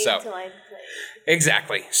that. Wait So until I play.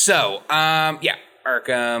 exactly. So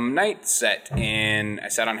Arkham Knight set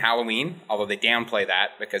on Halloween, although they downplay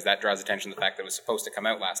that because that draws attention to the fact that it was supposed to come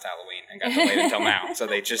out last Halloween and got delayed until now. So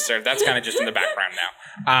they just that's kind of just in the background now.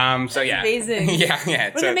 Amazing. yeah.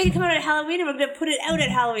 We're going to make it come out at Halloween and we're going to put it out at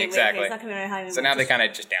Halloween. Exactly. Wait, it's not coming out at Halloween. So now they kind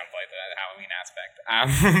of just downplay the Halloween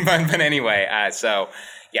aspect. But anyway,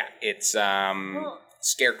 it's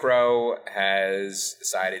Scarecrow has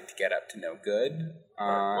decided to get up to no good.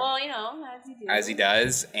 Well, as you do. As he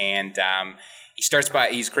does, and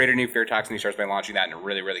he's created a new fear toxin. He starts by launching that in a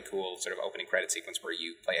really, really cool sort of opening credit sequence where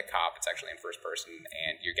you play a cop. It's actually in first person,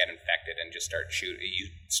 and you get infected and just start shooting.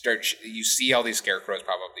 You see all these scarecrows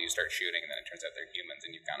pop up that you start shooting, and then it turns out they're humans,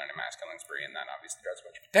 and you've gone on a mass killing spree, and that obviously draws a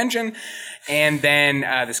bunch of attention. And then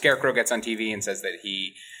the Scarecrow gets on TV and says that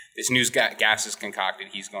this news gas is concocted.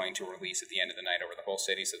 He's going to release at the end of the night over the whole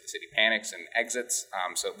city, so the city panics and exits.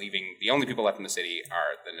 So leaving the only people left in the city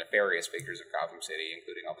are the nefarious figures of Gotham City,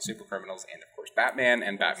 including all the super criminals and, of course, Batman.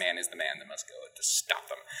 And Batman is the man that must go to stop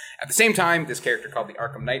them. At the same time, this character called the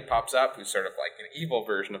Arkham Knight pops up, who's sort of like an evil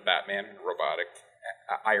version of Batman in a robotic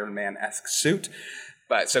Iron Man-esque suit.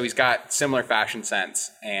 But so he's got similar fashion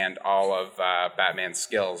sense and all of Batman's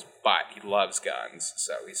skills, but he loves guns,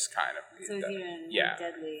 so he's kind of even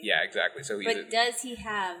deadly. Yeah, exactly. So he's But does he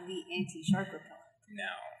have the anti-shark repellent? no,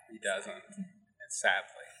 he doesn't.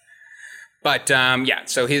 Sadly. But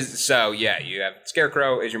you have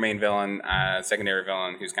Scarecrow as your main villain, secondary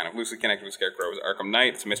villain who's kind of loosely connected with Scarecrow is Arkham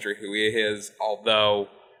Knight. It's a mystery who he is, although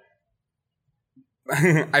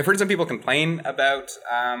I've heard some people complain about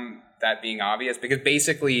that being obvious, because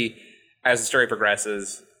basically, as the story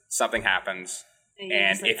progresses, something happens,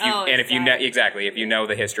 and if you know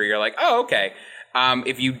the history, you're like, oh, okay.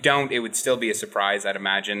 If you don't, it would still be a surprise, I'd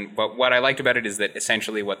imagine. But what I liked about it is that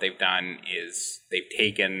essentially what they've done is they've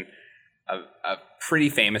taken a pretty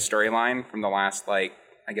famous storyline from the last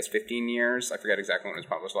 15 years. I forget exactly when it was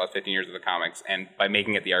published. The last 15 years of the comics, and by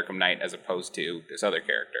making it the Arkham Knight as opposed to this other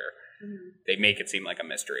character. They make it seem like a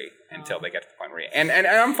mystery until they get to the point where and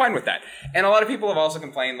I'm fine with that. And a lot of people have also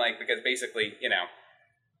complained, because basically,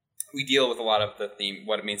 we deal with a lot of the theme,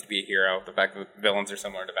 what it means to be a hero, the fact that villains are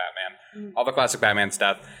similar to Batman, all the classic Batman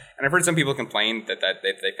stuff. And I've heard some people complain that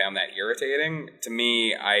they found that irritating. To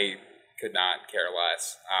me, I could not care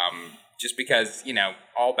less. just because,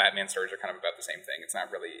 all Batman stories are kind of about the same thing. It's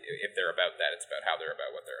not really, if they're about that, it's about how they're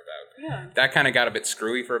about what they're about. Yeah. That kind of got a bit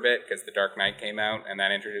screwy for a bit because The Dark Knight came out, and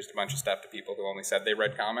that introduced a bunch of stuff to people who only said they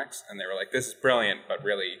read comics, and they were like, this is brilliant, but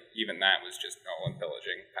really, even that was just Nolan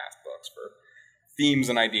pillaging past books for themes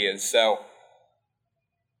and ideas. So,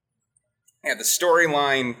 yeah, the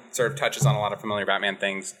storyline sort of touches on a lot of familiar Batman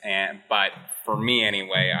things, but for me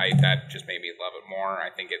anyway, that just made me love it more. I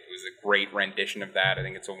think it was a great rendition of that. I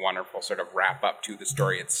think it's a wonderful sort of wrap up to the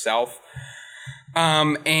story itself.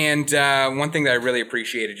 And one thing that I really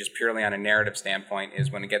appreciated just purely on a narrative standpoint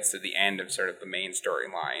is when it gets to the end of sort of the main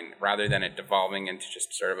storyline, rather than it devolving into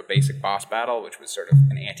just sort of a basic boss battle, which was sort of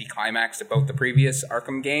an anticlimax to both the previous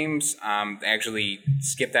Arkham games, they actually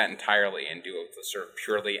skip that entirely and do a sort of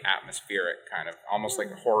purely atmospheric kind of, almost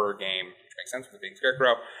like a horror game, which makes sense with it being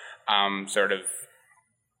Scarecrow, sort of,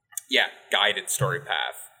 guided story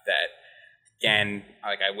path that, again,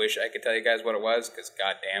 I wish I could tell you guys what it was, because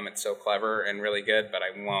goddamn, it's so clever and really good, but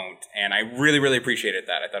I won't. And I really, really appreciated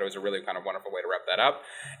that. I thought it was a really kind of wonderful way to wrap that up.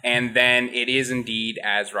 And then it is indeed,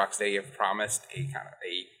 as Rocksteady have promised, a kind of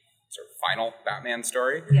a sort of final Batman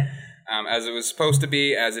story. Yeah. As it was supposed to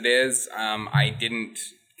be, as it is. I didn't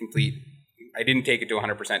take it to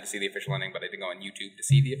 100% to see the official ending, but I did go on YouTube to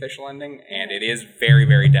see the official ending, and it is very,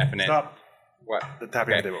 very definite. Stop. What? The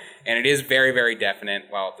tapping on the table. And it is very, very definite,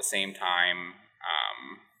 while at the same time,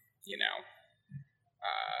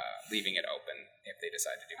 leaving it open if they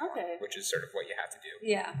decide to do more, which is sort of what you have to do.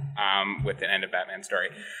 Yeah. With the end of Batman story.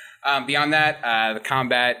 Beyond that, the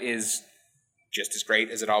combat is just as great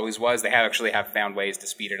as it always was. They have found ways to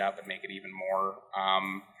speed it up and make it even more,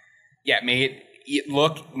 make it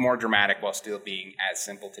look more dramatic while still being as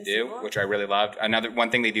simple to do, which I really loved. One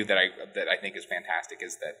thing they do that I think is fantastic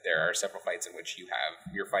is that there are several fights in which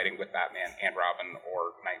you're fighting with Batman and Robin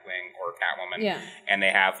or Nightwing or Catwoman, and they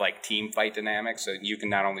have like team fight dynamics, so you can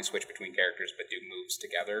not only switch between characters but do moves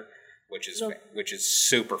together, which is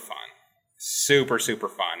super fun, super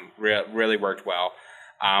fun. Really worked well.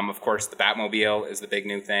 Of course, the Batmobile is the big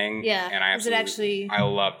new thing, and I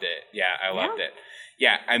loved it. Yeah, I loved it.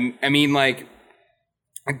 Yeah, I mean, like.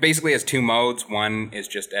 It basically has two modes. One is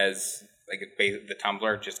just as the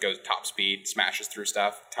tumbler just goes top speed, smashes through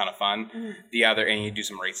stuff, ton of fun. Mm-hmm. The other, and you do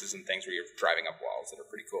some races and things where you're driving up walls that are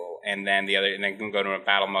pretty cool. And then you can go to a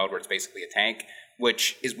battle mode where it's basically a tank,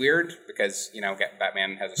 which is weird because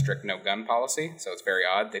Batman has a strict no gun policy, so it's very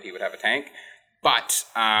odd that he would have a tank. But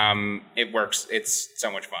it works. It's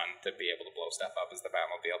so much fun to be able to blow stuff up as the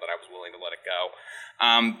Batmobile that I was willing to let it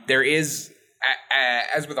go. There is.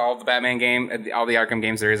 As with all the Batman all the Arkham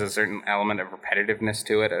games, there is a certain element of repetitiveness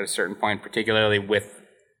to it at a certain point, particularly with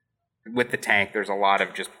the tank. There's a lot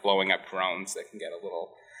of just blowing up drones that can get a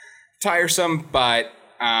little tiresome, but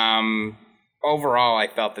overall, I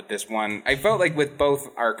felt like with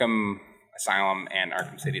both Arkham Asylum and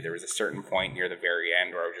Arkham City, there was a certain point near the very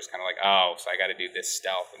end where I was just kind of like, oh, so I got to do this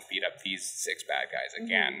stealth and beat up these 6 bad guys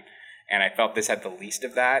again. Mm-hmm. And I felt this had the least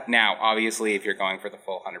of that. Now, obviously, if you're going for the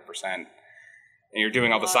full 100%, and you're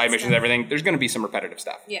doing all the side missions and everything, there's going to be some repetitive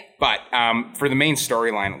stuff. Yeah. But for the main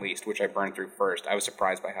storyline, at least, which I burned through first, I was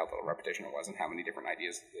surprised by how little repetition it was and how many different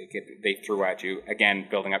ideas they threw at you. Again,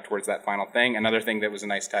 building up towards that final thing. Another thing that was a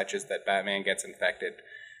nice touch is that Batman gets infected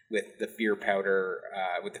with the fear powder,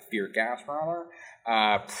 with the fear gas, rather,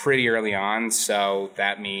 pretty early on. So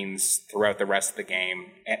that means throughout the rest of the game,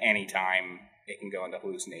 at any time, it can go into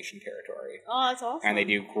hallucination territory. Oh, that's awesome. And they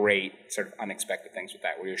do great sort of unexpected things with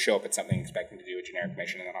that, where you show up at something expecting to do a generic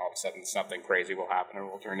mission, and then all of a sudden something crazy will happen, and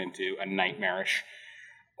it will turn into a nightmarish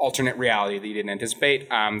alternate reality that you didn't anticipate.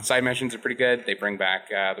 Side missions are pretty good. They bring back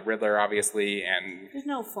the Riddler, obviously, and... There's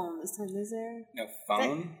no phone this time, is there? No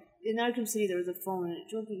phone? In Arkham City, there was a phone, and it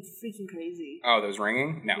drove me freaking crazy. Oh, that was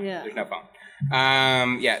ringing? No, there's no phone.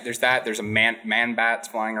 There's that. There's a man-bats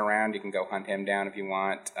flying around. You can go hunt him down if you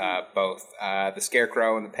want. Both the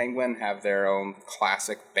Scarecrow and the Penguin have their own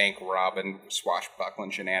classic bank robbing,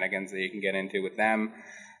 swashbuckling shenanigans that you can get into with them.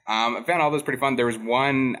 I found all those pretty fun. There was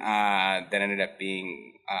one that ended up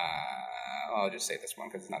being... I'll just say this one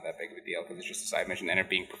because it's not that big of a deal because it's just a side mission. Ended up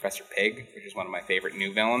being Professor Pig, which is one of my favorite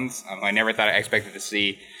new villains. I never thought I expected to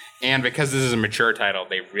see. And because this is a mature title,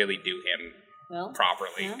 they really do him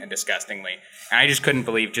properly and disgustingly. And I just couldn't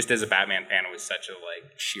believe, just as a Batman fan, it was such a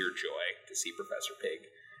sheer joy to see Professor Pig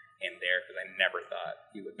in there because I never thought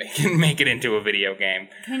he would make it into a video game.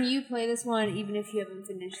 Can you play this one even if you haven't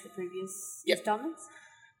finished the previous installments?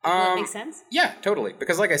 Does that make sense? Yeah, totally.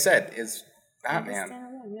 Because like I said, it's Batman.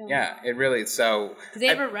 Yeah, it really... So... Did they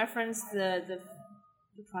ever reference the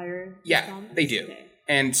The prior Yeah, installments? they do. Okay.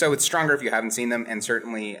 And so it's stronger if you haven't seen them. And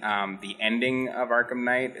certainly the ending of Arkham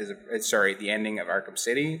Knight the ending of Arkham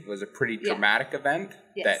City was a pretty dramatic event.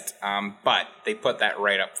 Yes. But they put that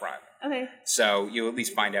right up front. Okay. So you at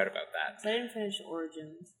least find out about that. So I didn't finish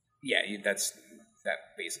Origins. Yeah, that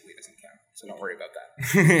basically doesn't count. So don't worry about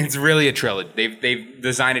that. It's really a trilogy. They've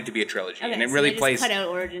designed it to be a trilogy, Okay, and it so really they just plays. cut out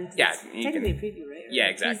Origins. Yeah, It's you technically can- a preview, right? Yeah,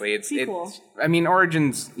 exactly. It's cool. I mean,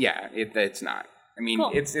 Origins. Yeah, it's not. I mean,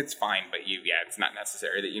 Cool. it's fine, but it's not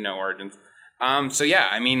necessary that you know Origins. So yeah,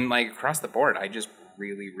 I mean, like across the board, I just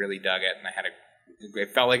really, really dug it, and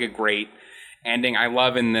it felt like a great ending. I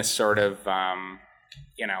love in this sort of,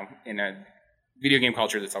 in a video game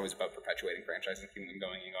culture that's always about perpetuating franchises and keeping them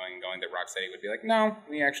going and going and going, that Rocksteady would be like, no,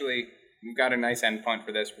 we've got a nice end point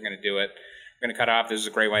for this. We're going to do it. We're going to cut off. This is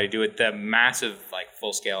a great way to do it. The massive,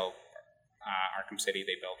 full scale Arkham City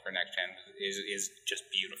they built for next gen is just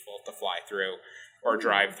beautiful to fly through or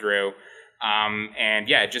drive through. And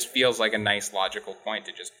yeah, it just feels like a nice logical point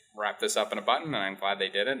to just wrap this up in a button, and I'm glad they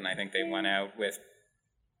did it. And I think they went out with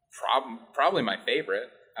probably my favorite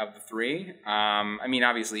of the three. I mean,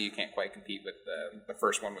 obviously you can't quite compete with the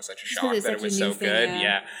first one was such a shock that it was so good.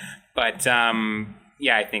 Yeah. But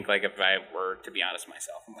I think if I were to be honest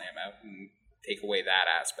myself and lay them out and take away that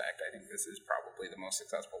aspect, I think this is probably the most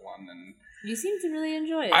successful one. And you seem to really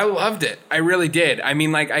enjoy it. I loved it. I really did. I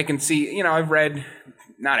mean, I can see, I've read,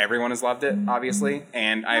 not everyone has loved it, obviously.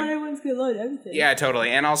 And not everyone's going to love everything. Yeah,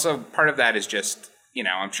 totally. And also part of that is just,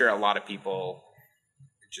 I'm sure a lot of people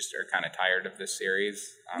just are kind of tired of this series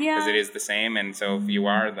because it is the same. And so if you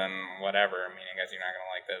are, then whatever. I mean, I guess you're not going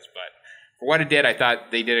to like this. But for what it did, I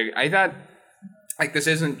thought they did I thought, this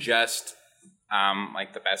isn't just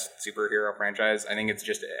the best superhero franchise. I think it's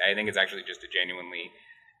actually just a genuinely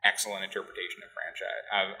excellent interpretation of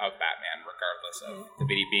Batman, regardless of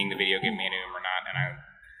being the video game medium or not. And I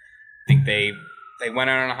think they went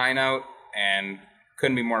out on a high note and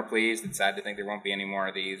couldn't be more pleased. It's sad to think there won't be any more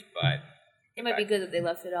of these, but it might be good that they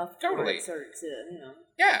left it off. Totally. To,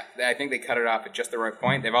 Yeah, I think they cut it off at just the right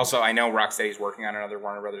point. They've also, I know Rocksteady's working on another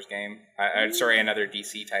Warner Brothers game. Another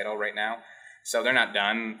DC title right now. So they're not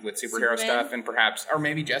done with superhero stuff, and perhaps, or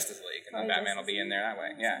maybe Justice League, and then Batman will be in there that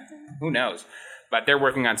way. Yeah, who knows? But they're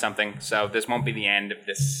working on something, so this won't be the end of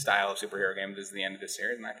this style of superhero game. This is the end of this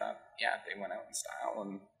series, and I thought, they went out in style,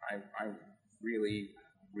 and I really,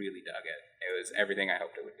 really dug it. It was everything I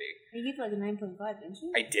hoped it would be. You gave it a 9.5, didn't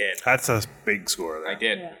you? I did. That's a big score there. I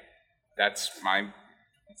did. Yeah. That's how I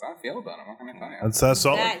feel about it. What can I tell you? That's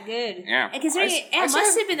solid. That good. Yeah. And considering it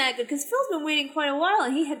must have been that good, because Phil's been waiting quite a while,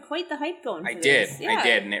 and he had quite the hype going for this. I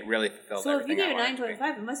did, and it really fulfilled so everything. So if you gave it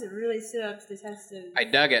 9.5, it must have really stood up to the test of... I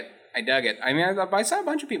dug it. I mean, I saw a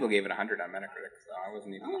bunch of people gave it 100 on Metacritic, so I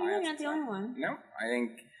wasn't even the highest. You're not the only one. No, I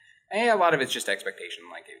think a lot of it's just expectation.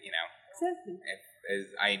 Exactly.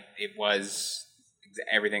 It was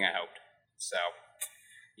everything I hoped. So,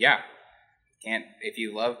 yeah. If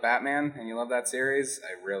you love Batman and you love that series,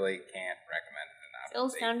 I really can't recommend it enough.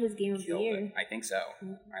 Phil's found his game of the year. I think so.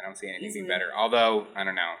 I don't see anything better. Although, I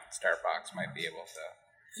don't know, Star Fox might be able to.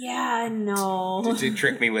 Yeah, no. to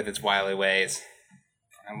trick me with its wily ways.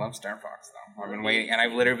 I love Star Fox though. I've been waiting, and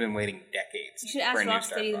I've literally been waiting decades. You should ask for a new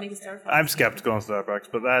Star Rocksteady to Fox. make a Star Fox. I'm skeptical on Star Fox,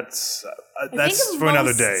 but that's I think for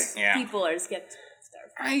another day. Yeah. People are skeptical of Star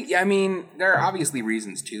Fox. I mean, there are obviously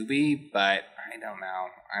reasons to be, but I don't know.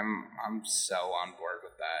 I'm so on board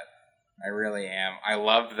with that. I really am. I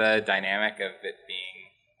love the dynamic of it being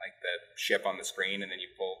like the ship on the screen, and then you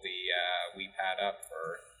pull the Wii pad up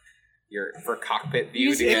for cockpit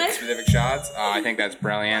view to get specific shots. Oh, I think that's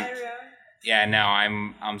brilliant. Yeah, no,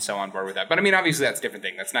 I'm so on board with that. But I mean, obviously that's a different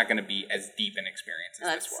thing. That's not going to be as deep an experience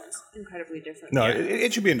as this was. Incredibly different. No,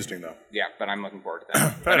 it should be interesting though. Yeah, but I'm looking forward to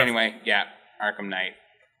that. But anyway, yeah, Arkham Knight,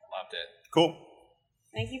 loved it. Cool.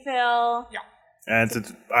 Thank you, Phil. Yeah. And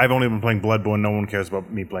since I've only been playing Bloodborne, no one cares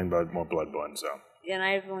about me playing more Bloodborne. So. Yeah, and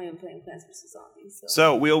I've only been playing Plants vs Zombies.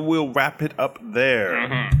 So we'll wrap it up there.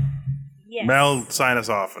 Mm-hmm. Yes. Mel, sign us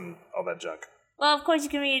off and all that junk. Well, of course, you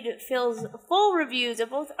can read Phil's full reviews of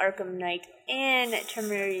both Arkham Knight and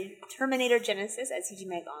Terminator Genesis at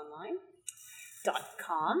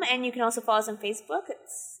cgmagonline.com. And you can also follow us on Facebook.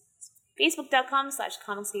 It's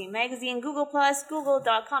facebook.com/comicsgaming magazine, Google+,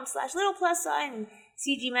 google.com/little+sign,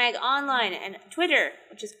 cgmagonline, and Twitter,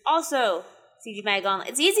 which is also cgmagonline.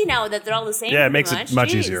 It's easy now that they're all the same. Yeah, it makes it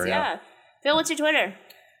much Jeez, easier, yeah. Phil, what's your Twitter?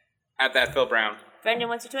 At that Phil Brown. Brendan,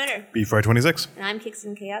 what's your Twitter? BFry26. And I'm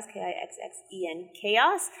Kixen Chaos, Kixxen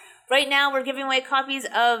Chaos. Right now, we're giving away copies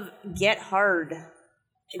of Get Hard.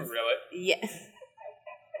 Really? Yeah.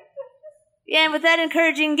 Yeah, and with that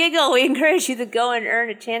encouraging giggle, we encourage you to go and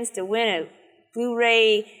earn a chance to win a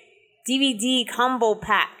Blu-ray DVD combo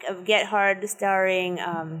pack of Get Hard starring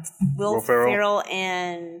Will Ferrell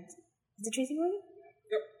and is it Tracy Morgan?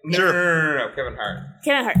 Sure. No, Kevin Hart.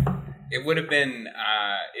 Kevin Hart. It would have been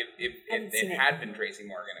if haven't it seen it. had been Tracy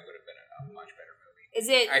Morgan, it would have been a much better movie. Is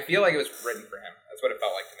it? I feel like it was written for him. That's what it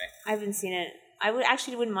felt like to me. I haven't seen it. I wouldn't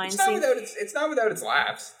mind It's not seeing. without its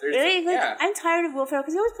laughs. There's, Really? Like, yeah. I'm tired of Will Ferrell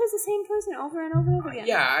because he always plays the same person over and over and over again.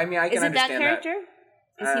 Yeah, I mean, I can Is it that understand character?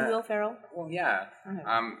 Is he Uh, Will Ferrell? Well, yeah. Okay.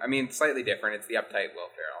 I mean, slightly different. It's the uptight Will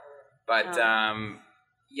Ferrell, but Oh.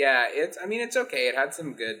 yeah, it's. I mean, it's okay. It had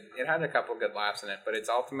some good. It had a couple good laughs in it, but it's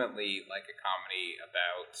ultimately like a comedy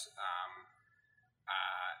about.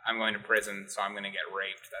 I'm going to prison, so I'm going to get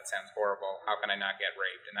raped. That sounds horrible. How can I not get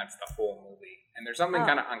raped? And that's the whole movie. And there's something Oh.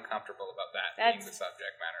 kind of uncomfortable about that being That's the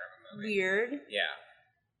subject matter of a movie. Weird. Yeah,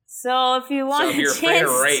 So if you want if you're a afraid of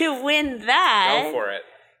chance rape, to win that, go for it.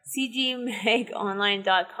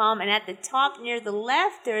 cgmagonline.com, and at the top near the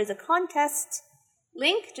left there is a contest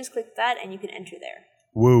link. Just click that and you can enter there.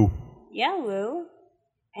 Woo. Yeah, woo.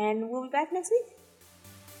 And we'll be back next week.